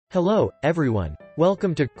Hello, everyone.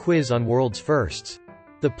 Welcome to Quiz on World's Firsts,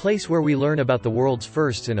 the place where we learn about the world's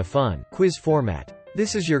firsts in a fun, quiz format.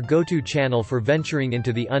 This is your go-to channel for venturing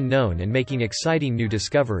into the unknown and making exciting new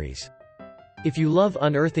discoveries. If you love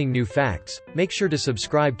unearthing new facts, make sure to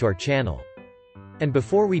subscribe to our channel. And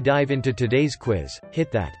before we dive into today's quiz,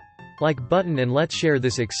 hit that like button and let's share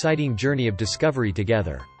this exciting journey of discovery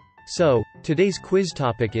together. So, today's quiz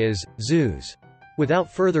topic is zoos.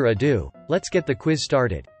 Without further ado, let's get the quiz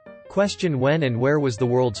started. Question: when and where was the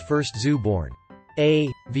world's first zoo born? A.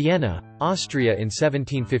 Vienna, Austria in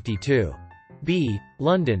 1752. B.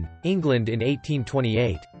 London, England in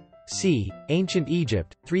 1828. C. Ancient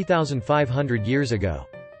Egypt, 3,500 years ago.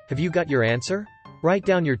 Have you got your answer? Write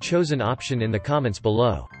down your chosen option in the comments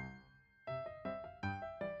below.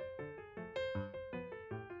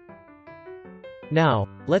 Now,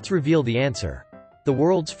 let's reveal the answer. The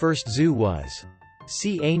world's first zoo was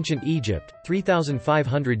C. Ancient Egypt,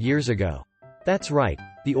 3,500 years ago. That's right,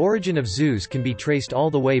 the origin of zoos can be traced all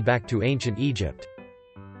the way back to ancient Egypt.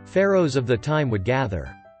 Pharaohs of the time would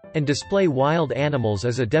gather and display wild animals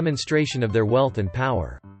as a demonstration of their wealth and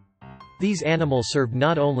power. These animals served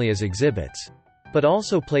not only as exhibits, but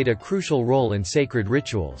also played a crucial role in sacred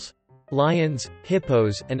rituals. Lions,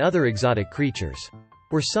 hippos, and other exotic creatures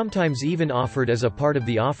were sometimes even offered as a part of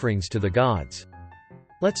the offerings to the gods.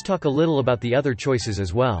 Let's talk a little about the other choices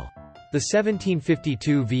as well. The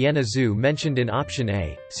 1752 Vienna Zoo mentioned in option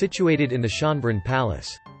A, situated in the Schönbrunn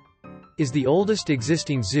Palace, is the oldest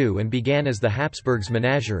existing zoo and began as the Habsburgs'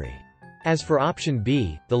 menagerie. As for option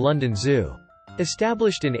B, the London Zoo,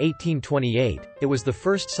 established in 1828, it was the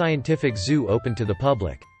first scientific zoo open to the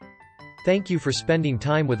public. Thank you for spending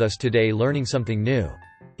time with us today learning something new.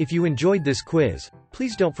 If you enjoyed this quiz,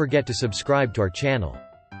 please don't forget to subscribe to our channel.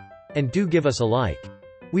 And do give us a like.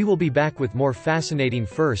 We will be back with more fascinating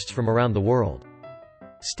firsts from around the world.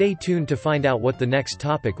 Stay tuned to find out what the next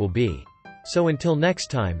topic will be. So until next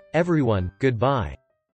time, everyone, goodbye.